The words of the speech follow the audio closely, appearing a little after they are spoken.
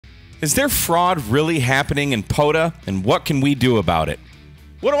Is there fraud really happening in POTA, and what can we do about it?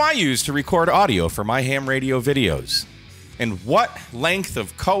 What do I use to record audio for my ham radio videos? And what length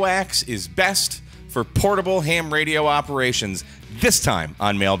of coax is best for portable ham radio operations this time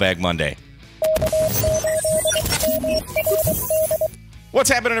on Mailbag Monday? What's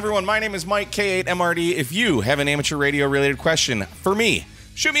happening, everyone? My name is Mike, K8MRD. If you have an amateur radio related question for me,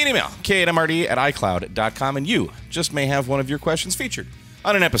 shoot me an email, k8mrd@icloud.com, and you just may have one of your questions featured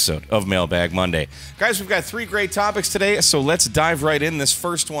on an episode of Mailbag Monday. Guys, we've got 3 great topics today, so let's dive right in. This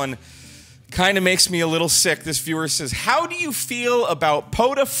first one kind of makes me a little sick. This viewer says, how do you feel about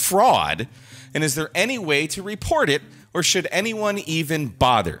POTA fraud, and is there any way to report it, or should anyone even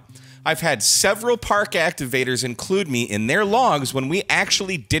bother? I've had several park activators include me in their logs when we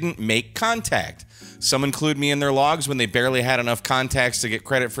actually didn't make contact. Some include me in their logs when they barely had enough contacts to get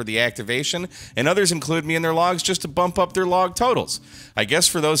credit for the activation, and others include me in their logs just to bump up their log totals. I guess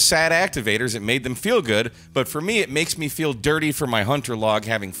for those sad activators, it made them feel good, but for me, it makes me feel dirty for my hunter log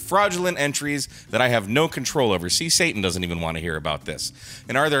having fraudulent entries that I have no control over. See, Satan doesn't even want to hear about this.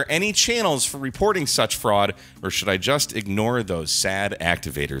 And are there any channels for reporting such fraud, or should I just ignore those sad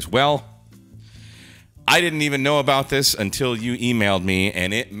activators? Well, I didn't even know about this until you emailed me,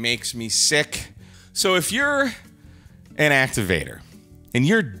 and it makes me sick. So if you're an activator and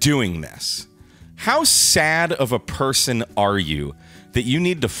you're doing this, how sad of a person are you that you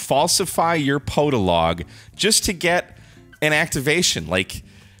need to falsify your POTA log just to get an activation? Like,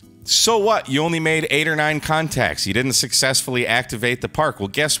 so what? You only made 8 or 9 contacts. You didn't successfully activate the park. Well,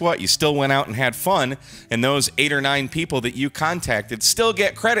 guess what? You still went out and had fun, and those 8 or 9 people that you contacted still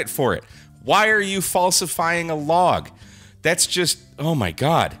get credit for it. Why are you falsifying a log? That's just, oh my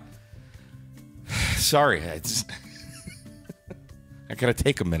God. Sorry, I gotta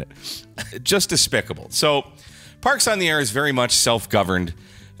take a minute. Just despicable. So, Parks on the Air is very much self-governed.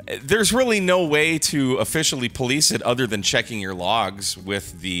 There's really no way to officially police it other than checking your logs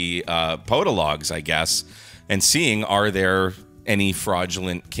with the POTA logs, I guess, and seeing are there any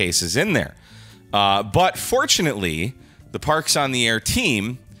fraudulent cases in there. But fortunately, the Parks on the Air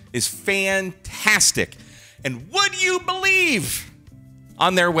team is fantastic. And would you believe,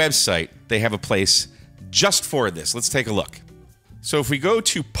 on their website, they have a place just for this. Let's take a look. So if we go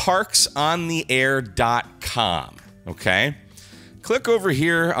to parksontheair.com, okay, click over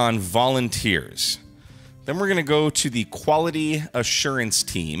here on volunteers. Then we're going to go to the quality assurance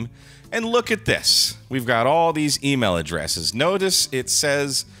team and look at this. We've got all these email addresses. Notice it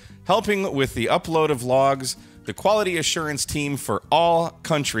says helping with the upload of logs, the quality assurance team for all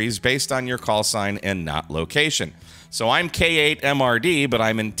countries based on your call sign and not location. So I'm K8MRD, but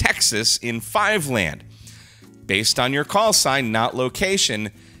I'm in Texas in 5-land. Based on your call sign, not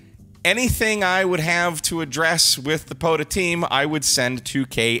location, anything I would have to address with the POTA team, I would send to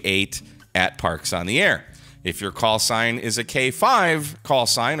K8 at Parks on the Air. If your call sign is a K5 call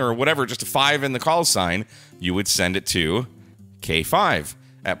sign or whatever, just a 5 in the call sign, you would send it to K5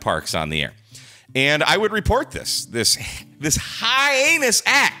 at Parks on the Air. And I would report this heinous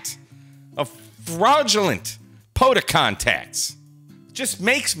act of fraudulent POTA contacts. Just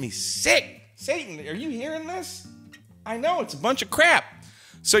makes me sick. Satan, are you hearing this? I know, it's a bunch of crap.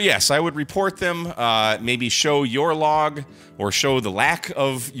 So yes, I would report them, maybe show your log or show the lack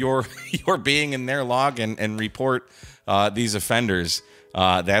of your being in their log and report these offenders.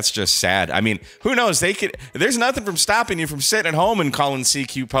 That's just sad. I mean, who knows? There's nothing from stopping you from sitting at home and calling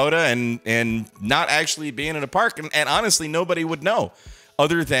CQ POTA and not actually being in a park. And honestly, nobody would know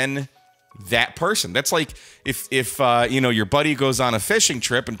other than that person. That's like if you know, your buddy goes on a fishing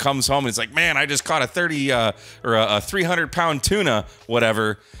trip and comes home and it's like, man, I just caught a 30 or a 300-pound tuna,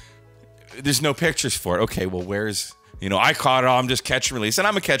 whatever. There's no pictures for it. Okay, well, where's, you know, I caught it. Oh, I'm just catch and release, and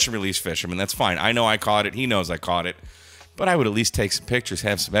I'm a catch and release fisherman. That's fine. I know I caught it. He knows I caught it. But I would at least take some pictures,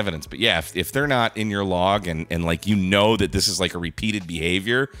 have some evidence. But yeah, if they're not in your log and like, you know that this is like a repeated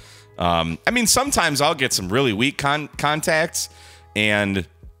behavior. I mean, sometimes I'll get some really weak contacts, and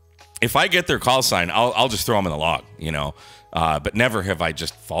if I get their call sign, I'll just throw them in the log, you know. But never have I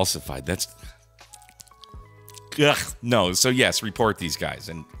just falsified. That's, ugh, no. So yes, report these guys.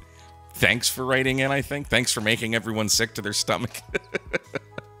 And thanks for writing in, I think. Thanks for making everyone sick to their stomach.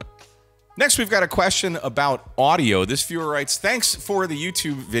 Next, we've got a question about audio. This viewer writes, thanks for the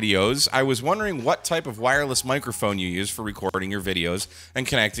YouTube videos. I was wondering what type of wireless microphone you use for recording your videos and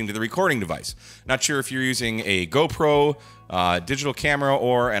connecting to the recording device. Not sure if you're using a GoPro, digital camera,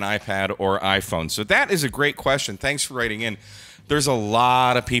 or an iPad or iPhone. So that is a great question. Thanks for writing in. There's a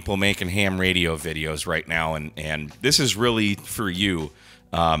lot of people making ham radio videos right now, and this is really for you.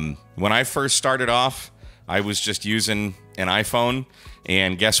 When I first started off, I was just using an iPhone,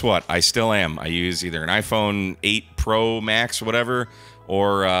 And guess what? I still am. I use either an iPhone 8 Pro Max or whatever,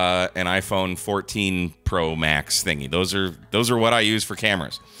 or an iPhone 14 Pro Max thingy. Those are what I use for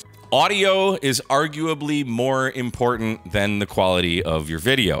cameras. Audio is arguably more important than the quality of your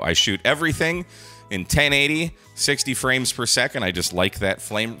video. I shoot everything in 1080, 60 frames per second. I just like that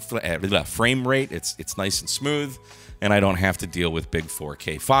frame rate. It's nice and smooth, and I don't have to deal with big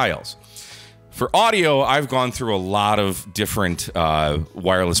 4K files. For audio, I've gone through a lot of different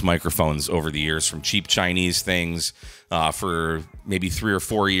wireless microphones over the years, from cheap Chinese things. For maybe 3 or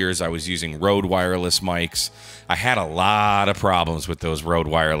 4 years, I was using Rode wireless mics. I had a lot of problems with those Rode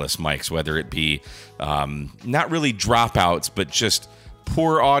wireless mics, whether it be not really dropouts, but just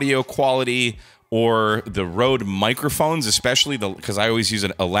poor audio quality, or the Rode microphones, especially because I always use a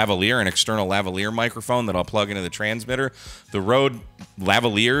lavalier, an external lavalier microphone that I'll plug into the transmitter. The Rode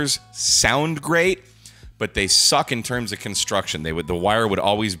lavaliers sound great, but they suck in terms of construction. The wire would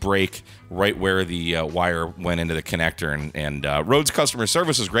always break right where the wire went into the connector. And Rode's customer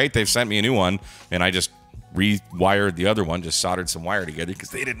service is great. They've sent me a new one, and I just rewired the other one, just soldered some wire together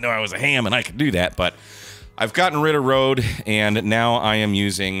because they didn't know I was a ham and I could do that. But I've gotten rid of Rode, and now I am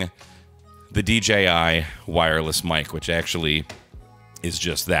using the DJI wireless mic, which actually is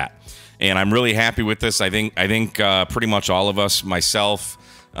just that. And I'm really happy with this. I think pretty much all of us, myself,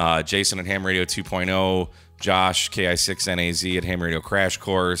 Jason at Ham Radio 2.0, Josh, KI6NAZ at Ham Radio Crash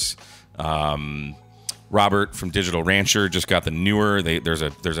Course, Robert from Digital Rancher just got the newer. There's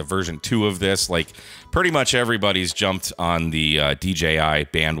a version 2 of this. Like, pretty much everybody's jumped on the DJI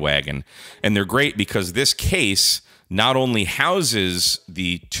bandwagon, and they're great because this case not only houses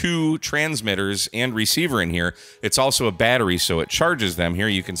the 2 transmitters and receiver in here, it's also a battery, so it charges them. Here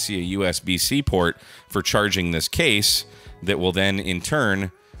you can see a USB-C port for charging this case that will then, in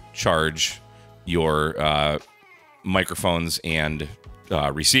turn, charge your microphones and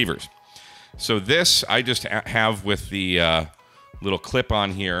receivers. So this I just have with the little clip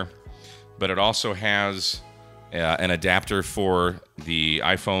on here, but it also has an adapter for the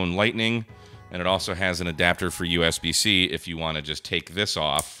iPhone Lightning, and it also has an adapter for USB-C. If you want to just take this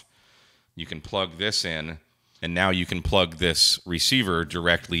off, you can plug this in, and now you can plug this receiver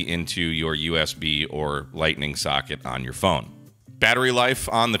directly into your USB or Lightning socket on your phone. Battery life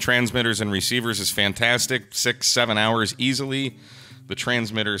on the transmitters and receivers is fantastic, 6-7 hours easily. The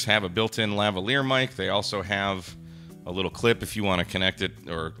transmitters have a built-in lavalier mic. They also have a little clip if you want to connect it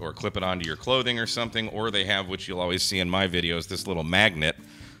or clip it onto your clothing or something, or they have, which you'll always see in my videos, this little magnet,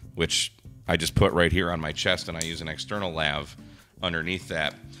 which I just put right here on my chest, and I use an external lav underneath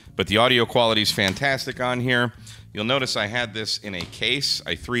that. But the audio quality is fantastic on here. You'll notice I had this in a case.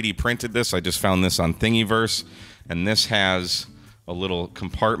 I 3D printed this. I just found this on Thingiverse, and this has a little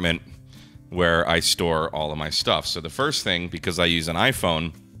compartment where I store all of my stuff. So the first thing, because I use an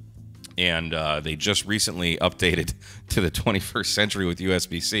iPhone, and they just recently updated to the 21st century with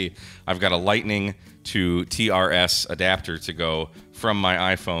USB-C, I've got a Lightning to TRS adapter to go from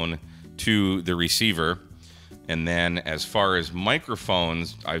my iPhone to the receiver. And then as far as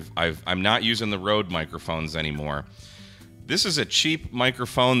microphones, I'm not using the Rode microphones anymore. This is a cheap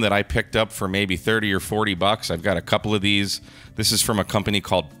microphone that I picked up for maybe 30 or 40 bucks. I've got a couple of these. This is from a company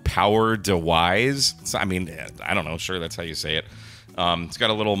called PowerDeWise. I mean, I don't know, sure that's how you say it. It's got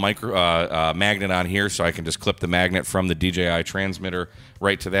a little magnet on here, so I can just clip the magnet from the DJI transmitter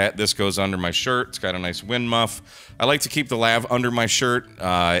right to that. This goes under my shirt. It's got a nice wind muff. I like to keep the lav under my shirt.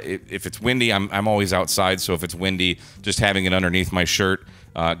 If it's windy, I'm always outside, so if it's windy, just having it underneath my shirt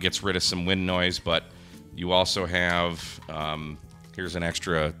gets rid of some wind noise. But you also have, here's an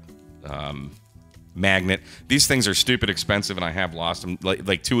extra magnet. These things are stupid expensive, and I have lost them.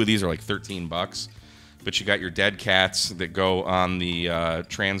 Like 2 of these are like 13 bucks. But you got your dead cats that go on the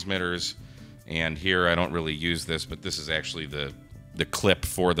transmitters, and here I don't really use this, but this is actually the clip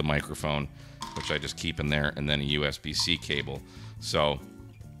for the microphone, which I just keep in there, and then a USB-C cable. So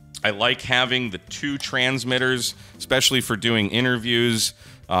I like having the 2 transmitters, especially for doing interviews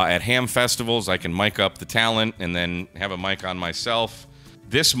at ham festivals. I can mic up the talent and then have a mic on myself.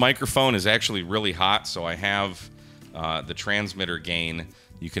 This microphone is actually really hot, so I have the transmitter gain.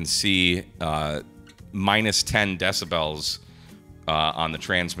 You can see minus 10 decibels on the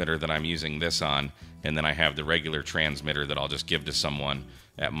transmitter that I'm using this on, and then I have the regular transmitter that I'll just give to someone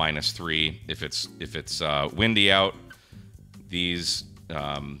at minus 3. If it's windy out, these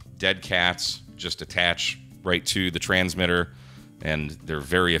dead cats just attach right to the transmitter, and they're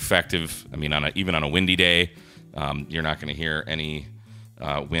very effective. I mean, even on a windy day, you're not going to hear any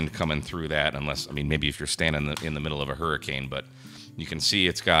wind coming through that, unless, I mean, maybe if you're standing in the middle of a hurricane. But you can see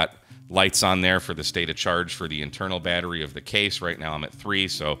it's got lights on there for the state of charge for the internal battery of the case. Right now I'm at 3,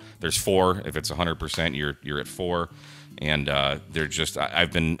 so there's 4. If it's 100%, you're at 4. And they're just,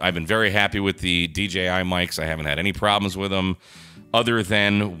 I've been very happy with the DJI mics. I haven't had any problems with them, other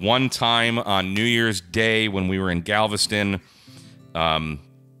than one time on New Year's Day when we were in Galveston. I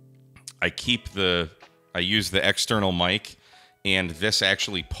use the external mic, and this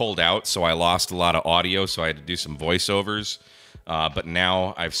actually pulled out, so I lost a lot of audio, so I had to do some voiceovers. But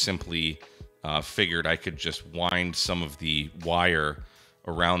now I've simply figured I could just wind some of the wire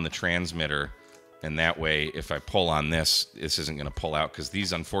around the transmitter, and that way, if I pull on this isn't going to pull out, because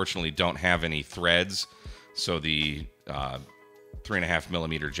these unfortunately don't have any threads, so the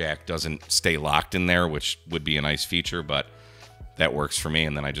 3.5mm jack doesn't stay locked in there, which would be a nice feature, but that works for me.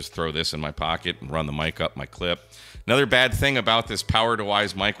 And then I just throw this in my pocket and run the mic up my clip. Another bad thing about this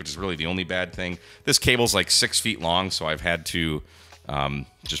Power2Wise mic, which is really the only bad thing, this cable's like 6 feet long, so I've had to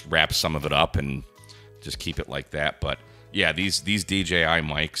just wrap some of it up and just keep it like that. But yeah, these DJI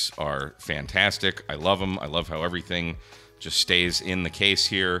mics are fantastic. I love them. I love how everything just stays in the case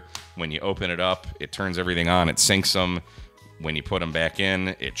here. When you open it up, it turns everything on. It syncs them. When you put them back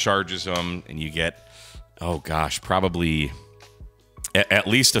in, it charges them, and you get, oh gosh, probably at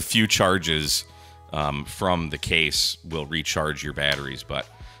least a few charges from the case will recharge your batteries. But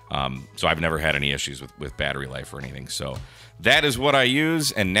so I've never had any issues with battery life or anything. So that is what I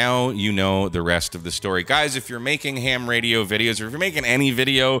use, and now you know the rest of the story. Guys, if you're making ham radio videos, or if you're making any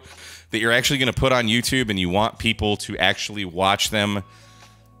video that you're actually going to put on YouTube and you want people to actually watch them,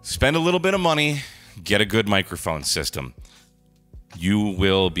 spend a little bit of money, get a good microphone system. You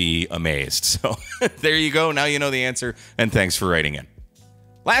will be amazed. So there you go. Now you know the answer, and thanks for writing in.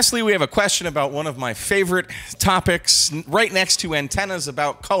 Lastly, we have a question about one of my favorite topics, right next to antennas,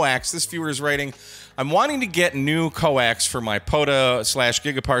 about coax. This viewer is writing, I'm wanting to get new coax for my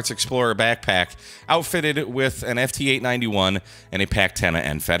POTA/Gigaparts Explorer backpack, outfitted with an FT891 and a PAC-10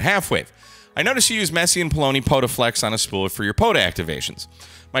 end-fed half-wave. I notice you use Messi and Poloni POTA Flex on a spool for your POTA activations.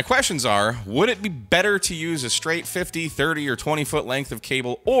 My questions are, would it be better to use a straight 50, 30, or 20-foot length of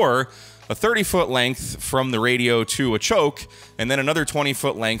cable, or a 30-foot length from the radio to a choke, and then another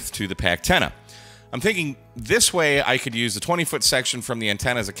 20-foot length to the PAC-10? I'm thinking this way I could use the 20-foot section from the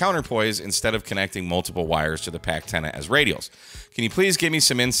antenna as a counterpoise instead of connecting multiple wires to the PAC-10 as radials. Can you please give me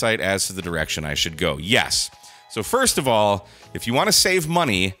some insight as to the direction I should go? Yes. So first of all, if you want to save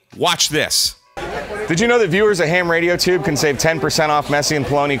money, watch this. Did you know that viewers at Ham Radio Tube can save 10% off Messi and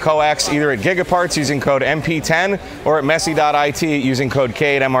Poloni coax either at Gigaparts using code MP10 or at Messi.it using code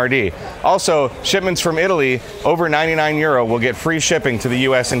K8MRD? Also, shipments from Italy over €99 will get free shipping to the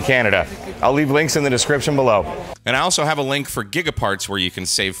US and Canada. I'll leave links in the description below. And I also have a link for Gigaparts where you can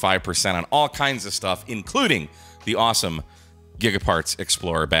save 5% on all kinds of stuff, including the awesome Gigaparts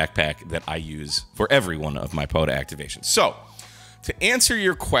Explorer backpack that I use for every one of my POTA activations. So, to answer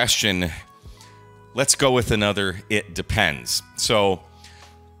your question, let's go with another it depends. So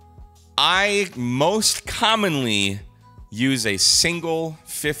I most commonly use a single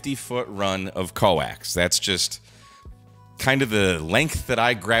 50-foot run of coax. That's just kind of the length that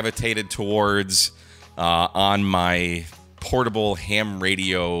I gravitated towards on my portable ham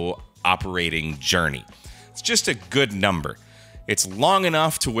radio operating journey. It's just a good number. It's long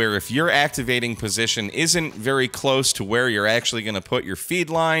enough to where if your activating position isn't very close to where you're actually going to put your feed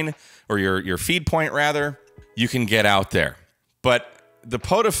line, or your feed point rather, you can get out there. But the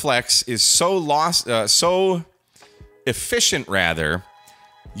POTA Flex is so efficient rather,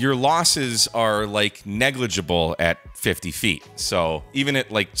 your losses are like negligible at 50 feet. So even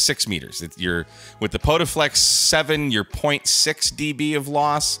at like 6 meters, with the POTA Flex 7, you're 0.6 dB of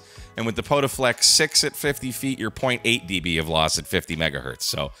loss. And with the POTA Flex 6 at 50 feet, you're 0.8 dB of loss at 50 megahertz.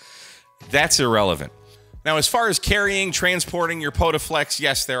 So that's irrelevant. Now, as far as carrying, transporting your POTA Flex,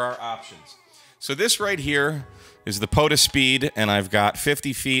 yes, there are options. So this right here is the POTA Speed, and I've got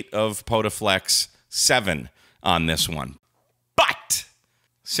 50 feet of POTA Flex 7 on this one. But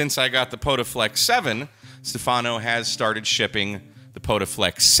since I got the POTA Flex 7, Stefano has started shipping the POTA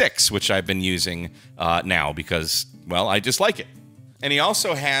Flex 6, which I've been using now because, well, I just like it. And he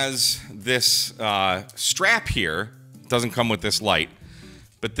also has this strap here. It doesn't come with this light,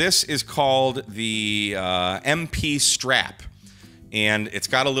 but this is called the MP strap. And it's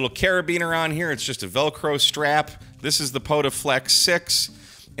got a little carabiner on here. It's just a Velcro strap. This is the POTA Flex 6.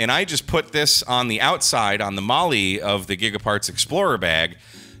 And I just put this on the outside, on the MOLLE of the Gigaparts Explorer bag,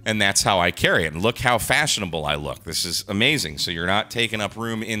 and that's how I carry it. And look how fashionable I look. This is amazing. So you're not taking up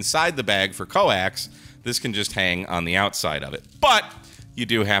room inside the bag for coax. This can just hang on the outside of it. But you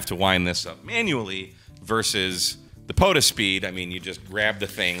do have to wind this up manually versus the POTA Speed. I mean, you just grab the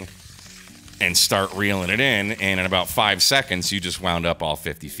thing and start reeling it in, and in about 5 seconds, you just wound up all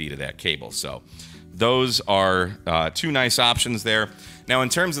 50 feet of that cable. So those are two nice options there. Now, in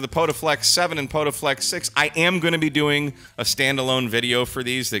terms of the POTA Flex 7 and POTA Flex 6, I am going to be doing a standalone video for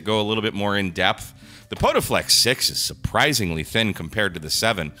these that go a little bit more in depth. The POTA Flex 6 is surprisingly thin compared to the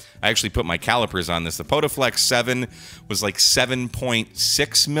 7. I actually put my calipers on this. The POTA Flex 7 was like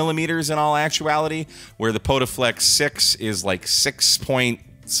 7.6 millimeters in all actuality, where the POTA Flex 6 is like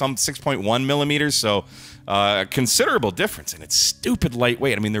 6.1 millimeters. So considerable difference, and it's stupid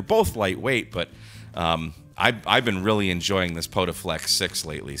lightweight. I mean, they're both lightweight, but I've been really enjoying this POTA Flex 6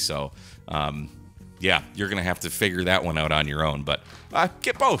 lately. So yeah, you're going to have to figure that one out on your own, but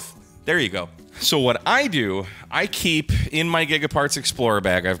get both. There you go. So what I do, I keep in my Gigaparts Explorer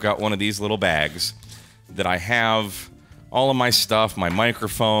bag, I've got one of these little bags that I have all of my stuff, my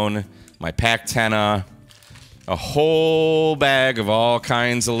microphone, my Pactena, a whole bag of all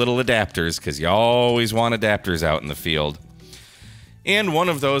kinds of little adapters, because you always want adapters out in the field. And one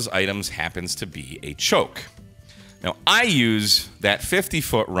of those items happens to be a choke. Now, I use that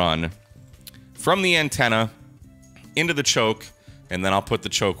 50-foot run from the antenna into the choke, and then I'll put the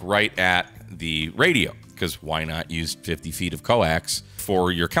choke right at the radio, because why not use 50 feet of coax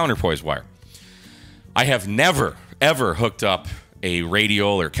for your counterpoise wire? I have never, ever hooked up a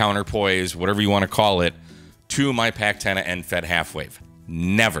radial or counterpoise, whatever you want to call it, to my Pactena end-fed half-wave.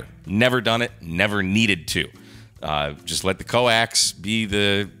 Never. Never done it. Never needed to. Just let the coax be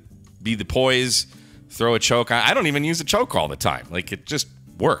the poise, throw a choke on. I don't even use a choke all the time. Like, it just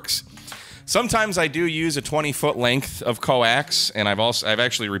works. Sometimes I do use a 20-foot length of coax, and I've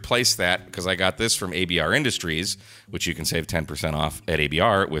actually replaced that because I got this from ABR Industries, which you can save 10% off at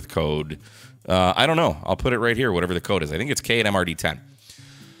ABR with code, I don't know, I'll put it right here, whatever the code is. I think it's K8MRD10.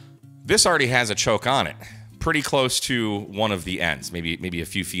 This already has a choke on it, pretty close to one of the ends, maybe a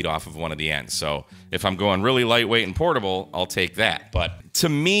few feet off of one of the ends. So if I'm going really lightweight and portable, I'll take that. But to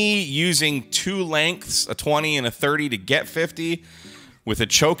me, using two lengths, a 20 and a 30 to get 50, with a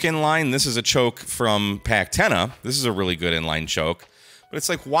choke inline, this is a choke from Pactena. This is a really good inline choke. But it's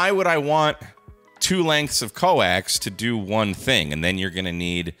like, why would I want two lengths of coax to do one thing? And then you're going to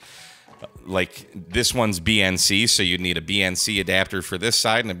need, like, this one's BNC, so you'd need a BNC adapter for this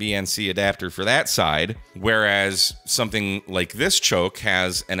side and a BNC adapter for that side. Whereas something like this choke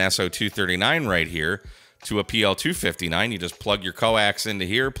has an SO239 right here to a PL259. You just plug your coax into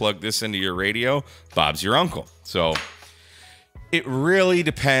here, plug this into your radio, Bob's your uncle. So it really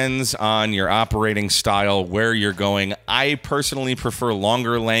depends on your operating style, where you're going. I personally prefer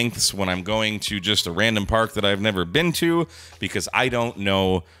longer lengths when I'm going to just a random park that I've never been to, because I don't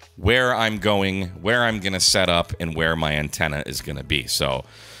know where I'm going, where I'm going to set up, and where my antenna is going to be. So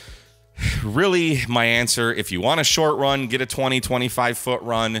really, my answer, if you want a short run, get a 20, 25-foot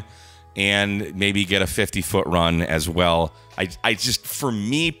run, and maybe get a 50-foot run as well. I just, for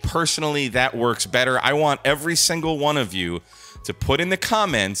me personally, that works better. I want every single one of you to put in the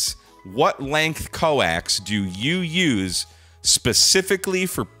comments, what length coax do you use specifically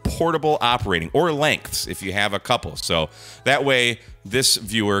for portable operating, or lengths if you have a couple. So that way this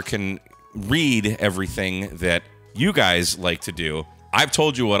viewer can read everything that you guys like to do. I've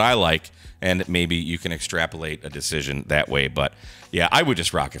told you what I like, and maybe you can extrapolate a decision that way. But yeah, I would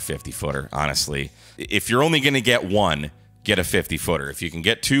just rock a 50-footer, honestly. If you're only going to get one, get a 50-footer. If you can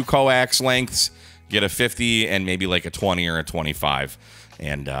get two coax lengths, get a 50 and maybe like a 20 or a 25,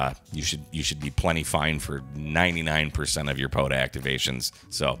 and you should be plenty fine for 99% of your POTA activations.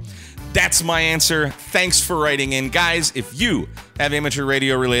 So that's my answer. Thanks for writing in. Guys, if you have amateur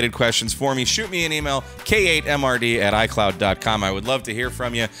radio related questions for me, shoot me an email, k8mrd@icloud.com. I would love to hear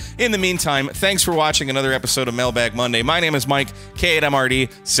from you. In the meantime, thanks for watching another episode of Mailbag Monday. My name is Mike, K8MRD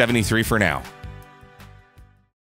 73 for now.